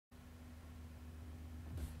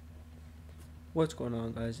What's going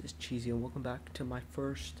on, guys? It's Cheesy and welcome back to my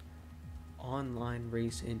first online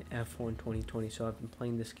race in F1 2020. So I've been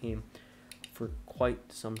playing this game for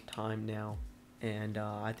quite some time now, and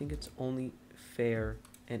I think it's only fair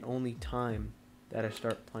and only time that I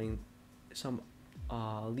start playing some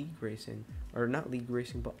league racing, or not league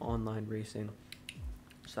racing but online racing.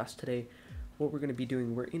 So that's today what we're going to be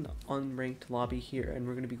doing. We're in the unranked lobby here, and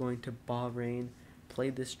we're going to be going to Bahrain.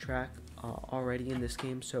 Played this track already in this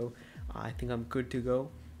game, so I think I'm good to go,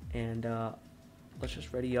 and let's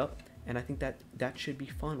just ready up. And I think that should be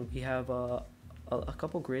fun. We have a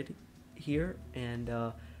couple grid here, and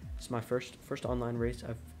it's my first online race.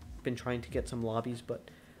 I've been trying to get some lobbies, but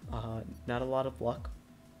not a lot of luck.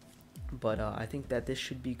 But I think that this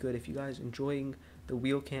should be good. If you guys enjoying the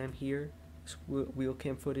wheel cam here, wheel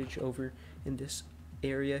cam footage over in this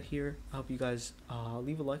area here, I hope you guys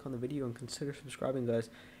leave a like on the video and consider subscribing, guys.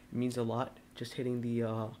 It means a lot. Just hitting the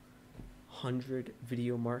 100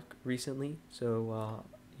 video mark recently, so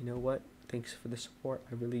you know what, thanks for the support.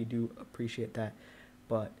 I really do appreciate that.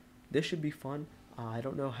 But this should be fun. I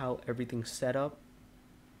don't know how everything's set up.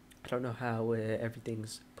 I don't know how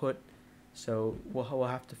everything's put, so we'll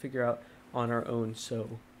have to figure out on our own.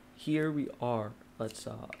 So here we are. Let's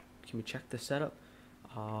can we check the setup?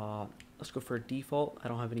 Let's go for a default. I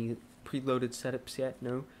don't have any preloaded setups yet.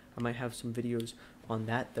 No, I might have some videos on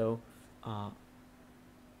that though.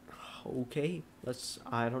 Okay,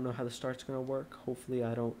 I don't know how the start's gonna work. Hopefully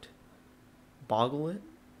I don't boggle it,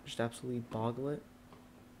 just absolutely boggle it,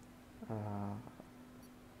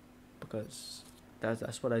 because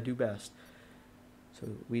that's what I do best. So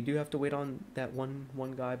we do have to wait on that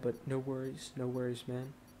one guy, but no worries,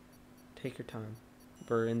 man. Take your time.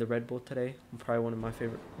 We're in the Red Bull today. Probably one of my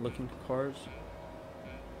favorite looking cars.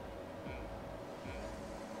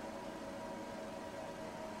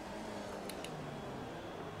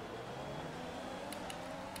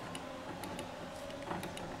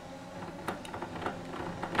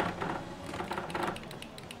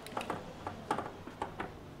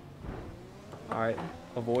 Alright,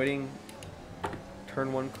 avoiding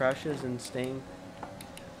turn 1 crashes and staying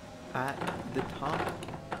at the top.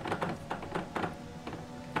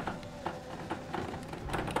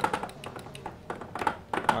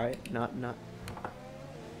 Alright, not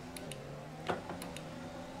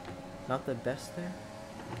the best there.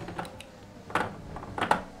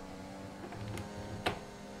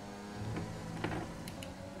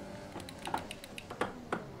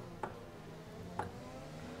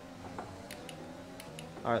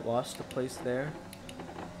 Alright, lost the place there.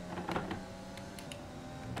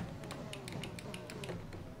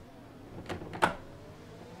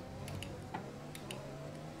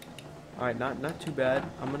 Alright, not too bad.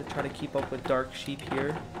 I'm gonna try to keep up with Dark Sheep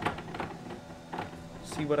here.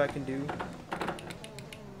 See what I can do.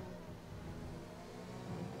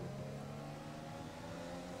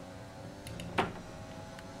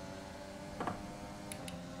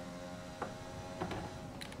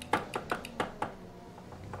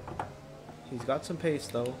 He's got some pace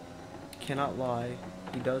though, cannot lie.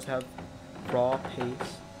 He does have raw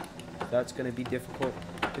pace. That's going to be difficult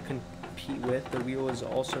to compete with. The wheel is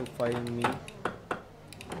also fighting me.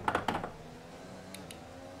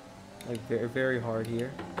 Like very hard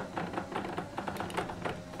here.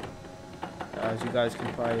 As you guys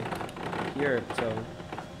can probably hear it, so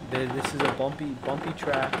this is a bumpy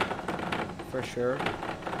track for sure.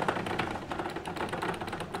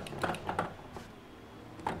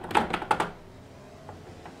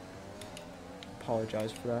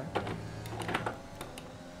 Apologize for that.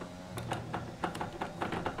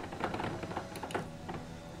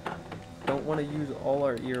 Don't want to use all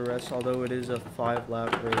our ERS, although it is a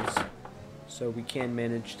 5-lap race, so we can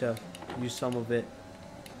manage to use some of it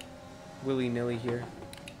willy-nilly here.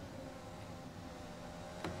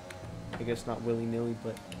 I guess not willy-nilly,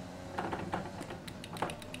 but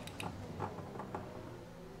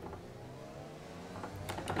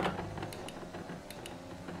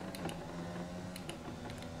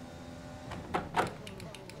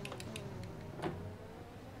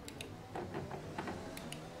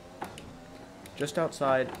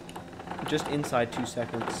just inside 2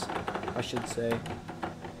 seconds, I should say,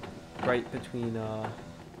 right between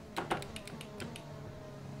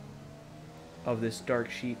of this Dark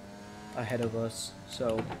Sheep ahead of us.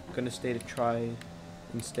 So I'm gonna stay to try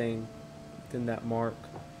and staying within that mark,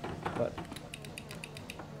 but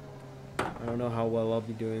I don't know how well I'll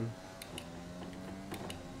be doing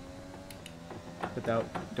without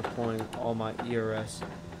deploying all my ERS.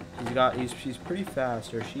 She's pretty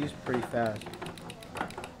fast, or she's pretty fast.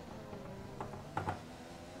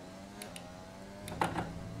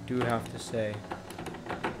 Do have to say.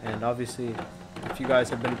 And obviously If you guys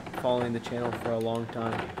have been following the channel for a long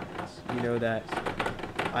time, you know that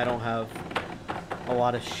I don't have a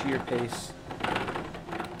lot of sheer pace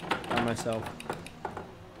by myself.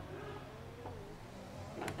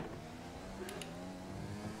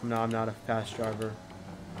 I'm not a fast driver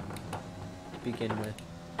to begin with,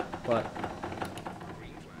 but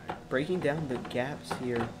breaking down the gaps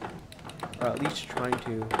here, or at least trying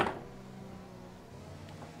to,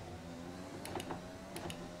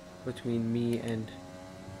 between me and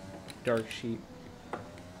Dark Sheep.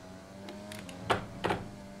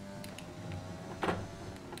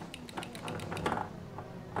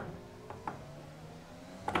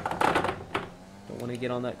 Don't want to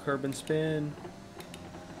get on that curb and spin.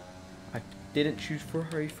 I didn't choose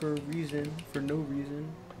Ferrari for a reason, for no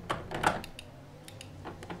reason.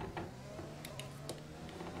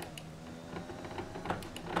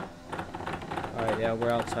 Alright, yeah,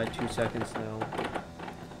 we're outside 2 seconds now.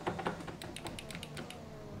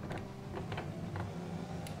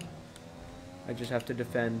 I just have to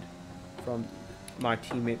defend from my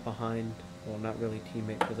teammate behind. Well, not really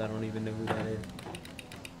teammate, because I don't even know who that is.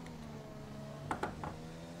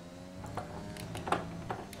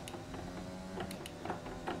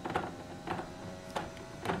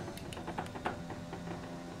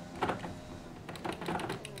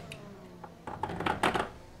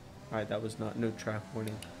 Alright, that was no track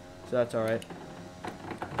warning, so that's alright.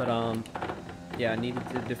 But yeah, I needed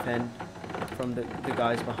to defend from the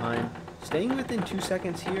guys behind. Staying within 2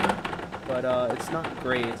 seconds here, but it's not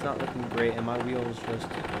great. It's not looking great, and my wheel is just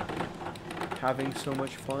having so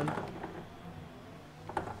much fun.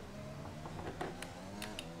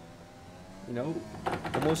 You know,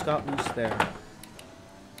 almost got loose there.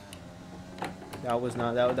 That was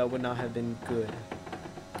not, that would not have been good.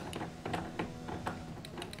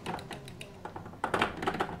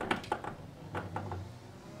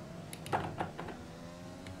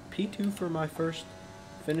 P2 for my first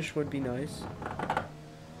finish would be nice,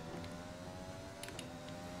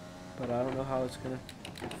 but I don't know how it's gonna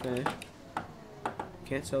finish.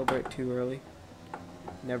 Can't celebrate too early.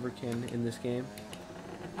 Never can in this game.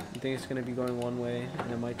 I think it's gonna be going one way,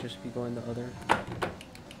 and it might just be going the other.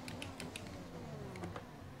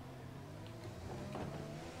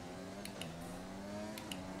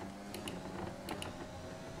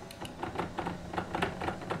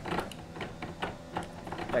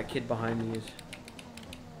 That kid behind me is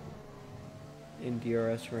in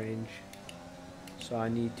DRS range, so I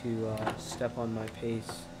need to step on my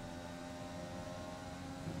pace.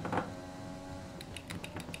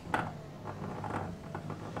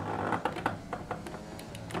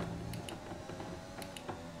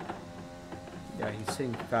 Yeah, he's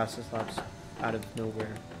sitting fastest laps out of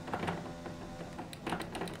nowhere.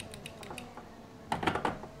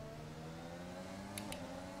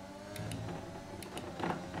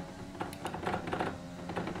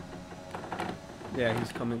 Yeah,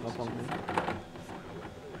 he's coming up on me.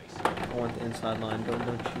 I want the inside line. Don't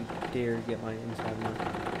you dare get my inside line.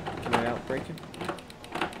 Can I outbrake him?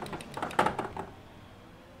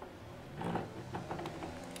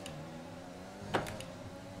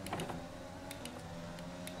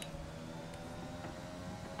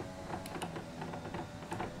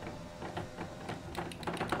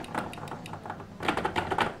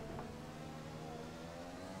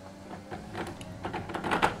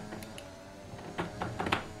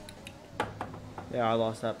 Yeah, I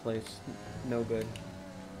lost that place. No good.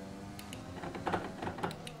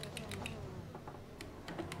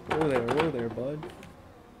 Whoa there, bud.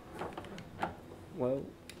 Well.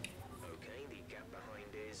 Okay, the gap behind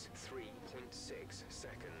is 3.6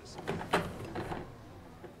 seconds.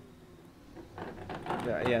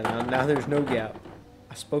 Yeah, now there's no gap.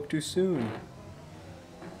 I spoke too soon.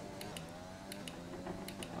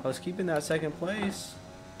 I was keeping that second place.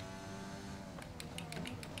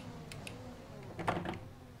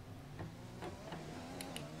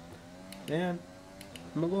 Man,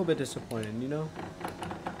 I'm a little bit disappointed, you know?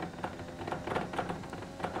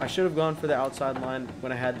 I should have gone for the outside line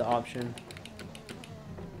when I had the option.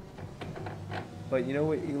 But you know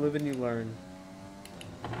what? You live and you learn.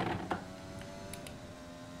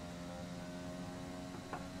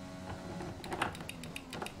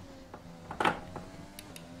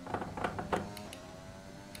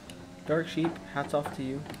 Dark Sheep, hats off to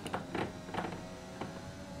you.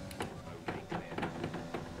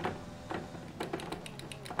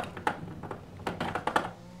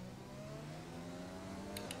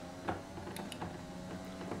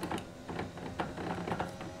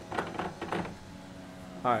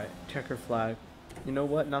 Alright, checker flag. You know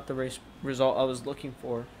what? Not the race result I was looking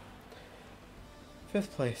for.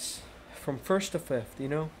 5th place. From 1st to 5th, you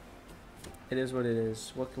know? It is what it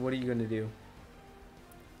is. What are you gonna do?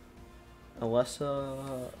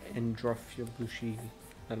 Alessa Androfyalushi.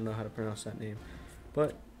 I don't know how to pronounce that name,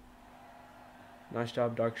 but nice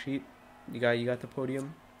job, Dark Sheep. You got the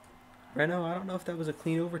podium. Renault, I don't know if that was a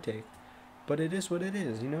clean overtake, but it is what it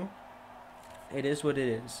is, you know? It is what it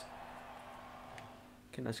is.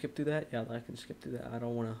 Can I skip through that? Yeah, I can skip through that. I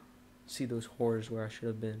don't want to see those horrors where I should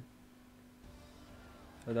have been.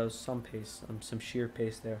 Oh, that was some pace, some sheer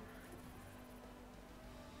pace there.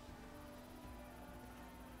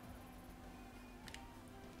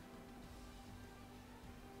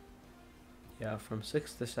 Yeah, from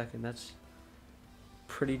 6th to 2nd, that's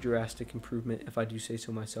pretty drastic improvement if I do say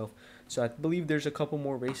so myself. So I believe there's a couple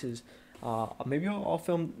more races. Maybe I'll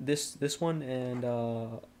film this one and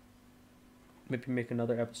maybe make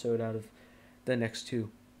another episode out of the next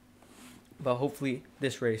 2. But hopefully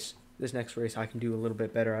this next race I can do a little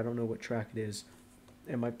bit better. I don't know what track it is.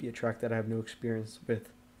 It might be a track that I have no experience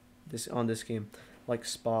with on this game, like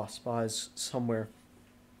Spa. Spa is somewhere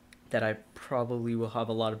that I probably will have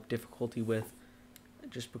a lot of difficulty with,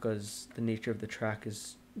 just because the nature of the track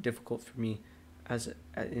is difficult for me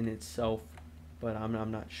in itself, but I'm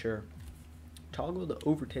not sure. Toggle the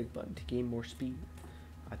overtake button to gain more speed.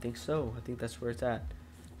 I think so. I think that's where it's at.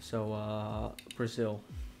 So Brazil.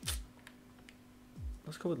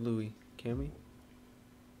 Let's go with Louis. Can we?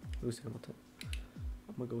 Lewis Hamilton.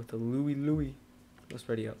 I'm gonna go with the Louis. Let's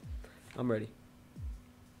ready up. I'm ready.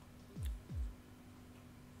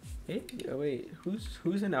 Hey, wait,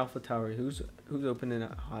 who's in Alpha Tower? Who's opening?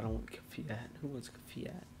 I don't want Fiat. Who wants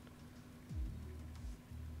Fiat?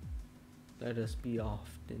 Let us be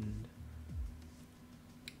often.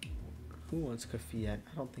 Who wants Fiat?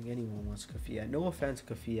 I don't think anyone wants Fiat. No offense,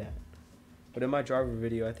 Fiat. But in my driver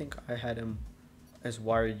video, I think I had him as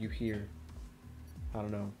Why Are You Here? I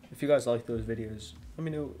don't know. If you guys like those videos, let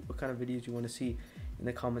me know what kind of videos you want to see in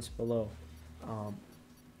the comments below.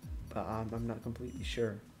 But I'm not completely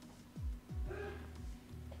sure.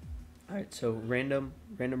 Alright, so random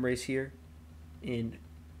race here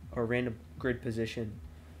or random grid position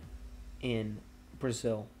in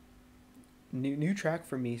Brazil. New track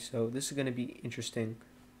for me, so this is going to be interesting.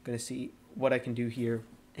 I'm going to see what I can do here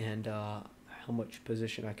and how much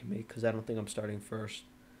position I can make, because I don't think I'm starting first.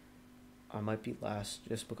 I might be last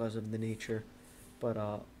just because of the nature, but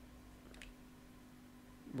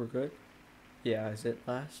we're good. Yeah, is it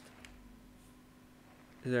last?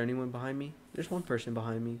 Is there anyone behind me? There's one person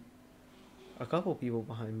behind me. A couple people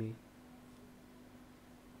behind me.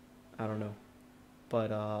 I don't know,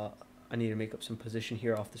 but I need to make up some position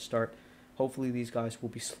here off the start. Hopefully these guys will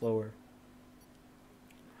be slower.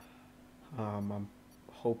 I'm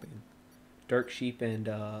hoping. Dark Sheep and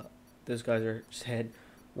those guys are ahead.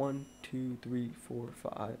 1, 2, 3, 4,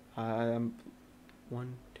 5. I'm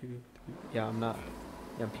 1, 2, 3. Yeah, I'm not.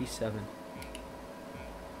 Yeah, I'm P7.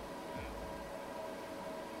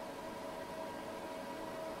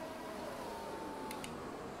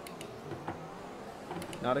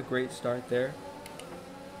 Not a great start there.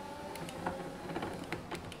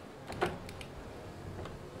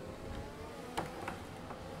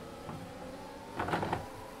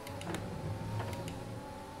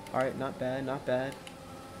 Alright, not bad, not bad.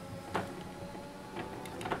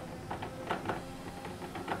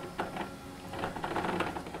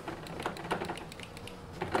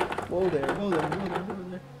 Whoa there, whoa there, whoa there, whoa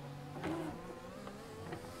there.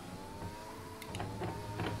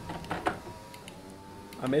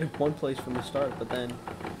 I made it one place from the start, but then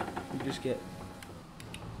you just get...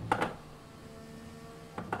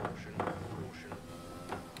 Caution.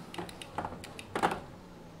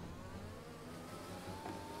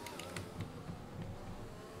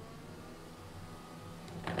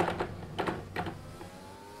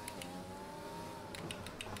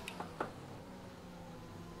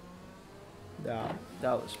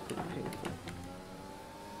 That was pretty painful.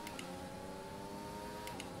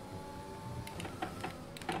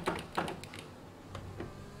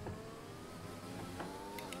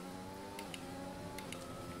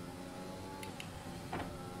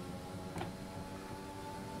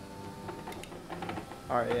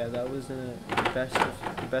 Alright, yeah, that was the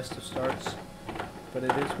best of starts, but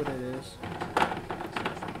it is what it is.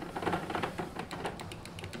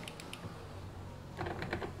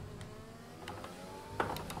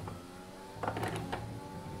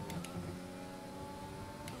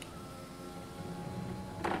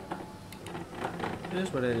 It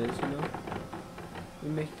is what it is, you know. We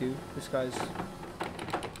make do. This guy's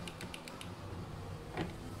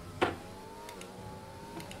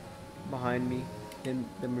behind me, and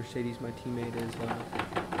the Mercedes my teammate is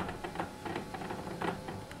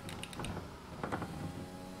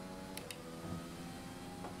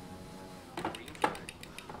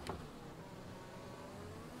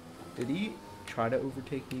Did he try to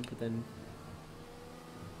overtake me but then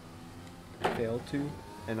failed to?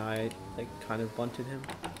 And I like kind of bunted him?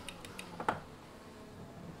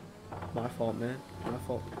 My fault, man. My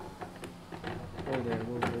fault. Whoa there,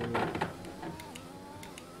 whoa.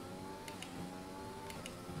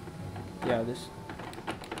 Yeah, this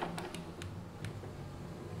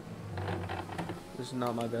is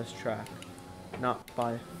not my best track. Not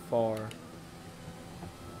by far. Use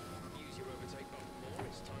your overtake button more.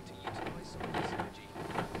 It's time to utilize some of this energy.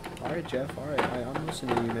 Alright, Jeff, alright. I'm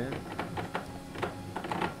listening to you, man.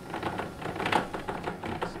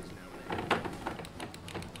 This is now an end.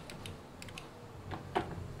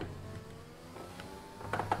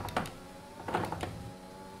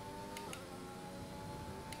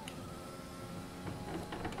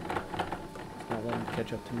 Not letting him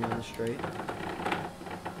catch up to me on the straight.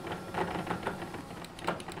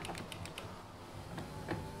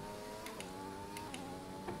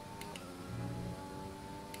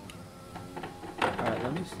 Alright,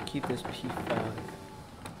 let me keep this P5.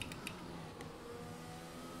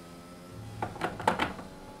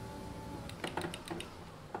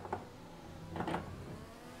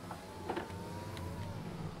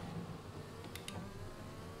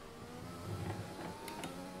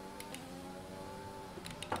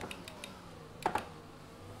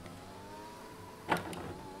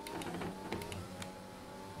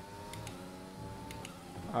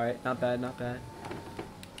 Alright, not bad, not bad.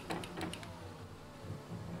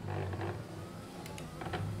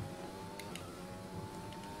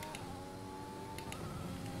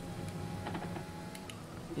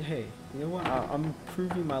 Hey, you know what? I'm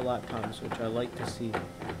improving my lap times, which I like to see.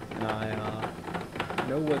 And I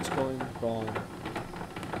know what's going wrong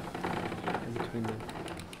in between them.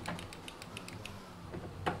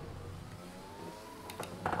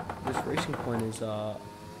 This racing point is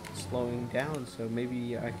slowing down, so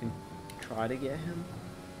maybe I can try to get him.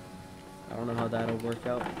 I don't know how that'll work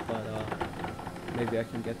out, but maybe I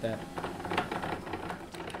can get that. Time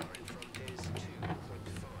from is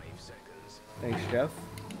 2.5 seconds. Thanks, Jeff.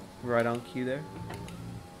 Right on cue there.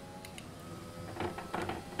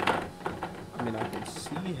 I mean, I can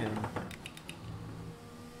see him.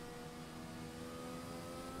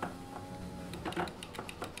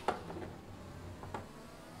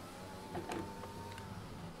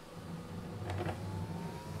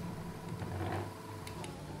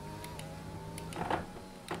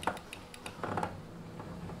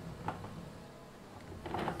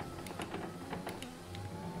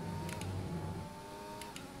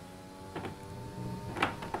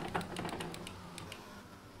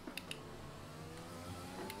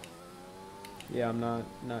 Yeah, I'm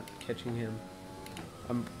not catching him.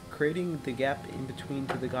 I'm creating the gap in between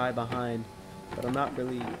to the guy behind, but I'm not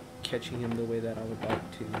really catching him the way that I would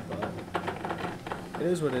like to, but it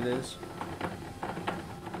is what it is.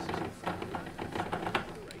 This is your final lap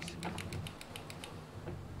of the race.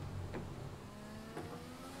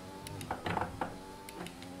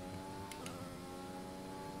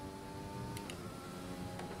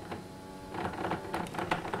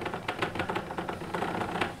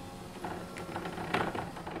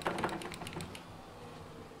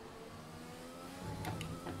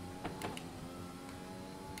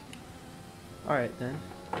 Alright then.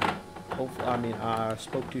 Hopefully, I mean, I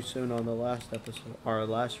spoke too soon on the last episode, our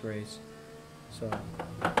last race, so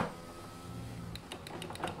I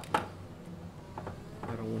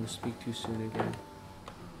don't want to speak too soon again.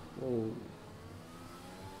 Whoa.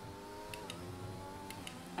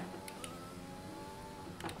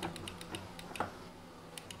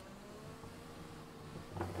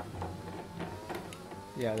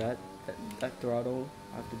 Yeah, that throttle,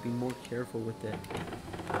 I have to be more careful with it.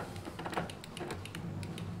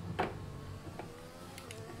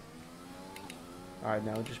 Alright,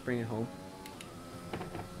 now just bring it home.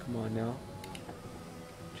 Come on now.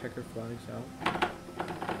 Checker flags out.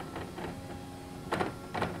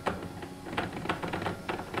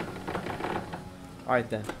 Alright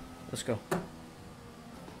then. Let's go.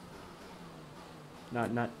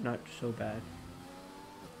 Not so bad.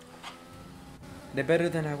 They're better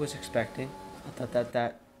than I was expecting. I thought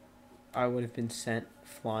that I would have been sent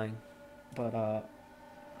flying, but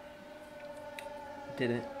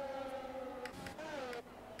didn't.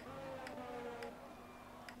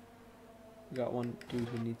 We got one dude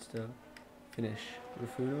who needs to finish.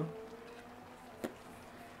 Rafuno.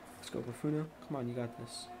 Let's go, Rafuno. Come on, you got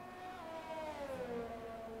this.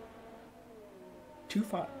 2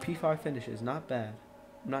 P5 finishes, not bad.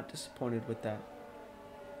 I'm not disappointed with that.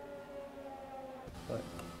 But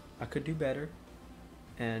I could do better.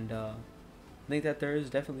 And I think that there is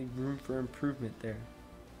definitely room for improvement there.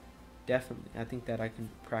 definitely, I think that I can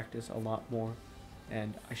practice a lot more,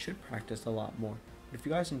 and I should practice a lot more. But if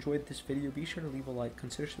you guys enjoyed this video, be sure to leave a like,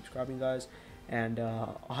 consider subscribing, guys, and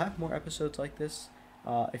I'll have more episodes like this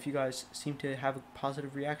if you guys seem to have a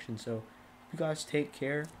positive reaction. So you guys take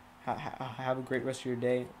care. Have a great rest of your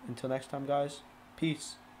day. Until next time, guys.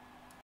 Peace.